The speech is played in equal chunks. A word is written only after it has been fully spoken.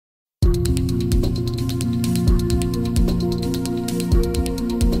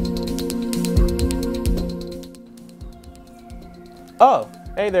Oh,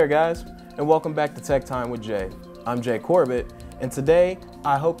 hey there guys, and welcome back to Tech Time with Jay. I'm Jay Corbett, and today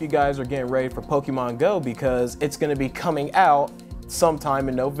I hope you guys are getting ready for Pokemon Go because it's going to be coming out sometime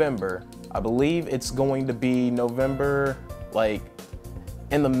in November. I believe it's going to be November, like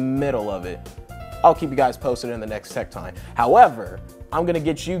in the middle of it. I'll keep you guys posted in the next Tech Time. However, I'm going to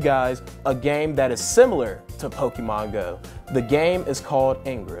get you guys a game that is similar to Pokemon Go. The game is called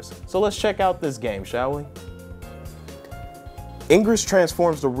Ingress. So let's check out this game, shall we? Ingress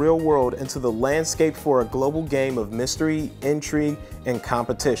transforms the real world into the landscape for a global game of mystery, intrigue, and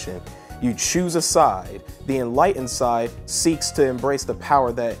competition. You choose a side. The enlightened side seeks to embrace the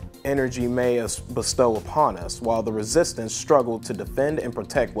power that energy may bestow upon us, while the resistance struggle to defend and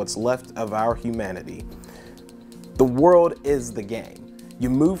protect what's left of our humanity. The world is the game. You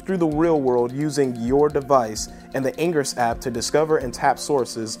move through the real world using your device and the Ingress app to discover and tap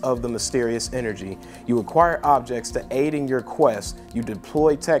sources of the mysterious energy. You acquire objects to aid in your quest, you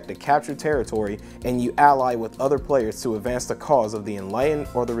deploy tech to capture territory, and you ally with other players to advance the cause of the enlightened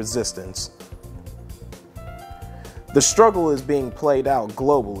or the resistance. The struggle is being played out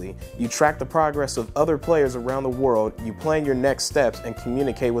globally. You track the progress of other players around the world, you plan your next steps, and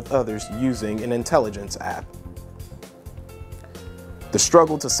communicate with others using an intelligence app. The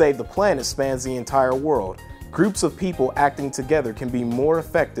struggle to save the planet spans the entire world. Groups of people acting together can be more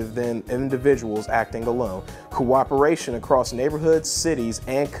effective than individuals acting alone. Cooperation across neighborhoods, cities,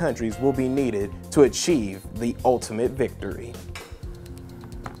 and countries will be needed to achieve the ultimate victory.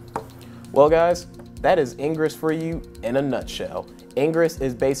 Well guys, that is Ingress for you in a nutshell. Ingress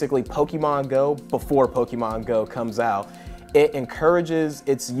is basically Pokemon Go before Pokemon Go comes out. It encourages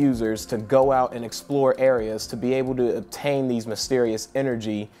its users to go out and explore areas to be able to obtain these mysterious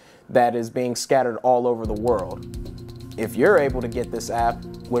energy that is being scattered all over the world. If you're able to get this app,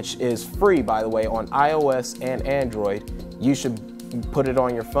 which is free by the way on iOS and Android, you should put it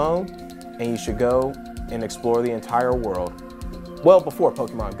on your phone and you should go and explore the entire world. Well, before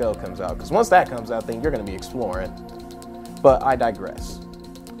Pokemon Go comes out, because once that comes out, then you're going to be exploring. But I digress.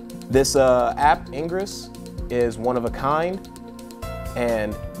 This app, Ingress, is one of a kind,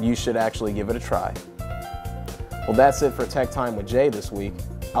 and you should actually give it a try. Well, that's it for Tech Time with Jay this week.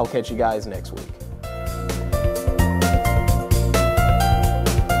 I'll catch you guys next week.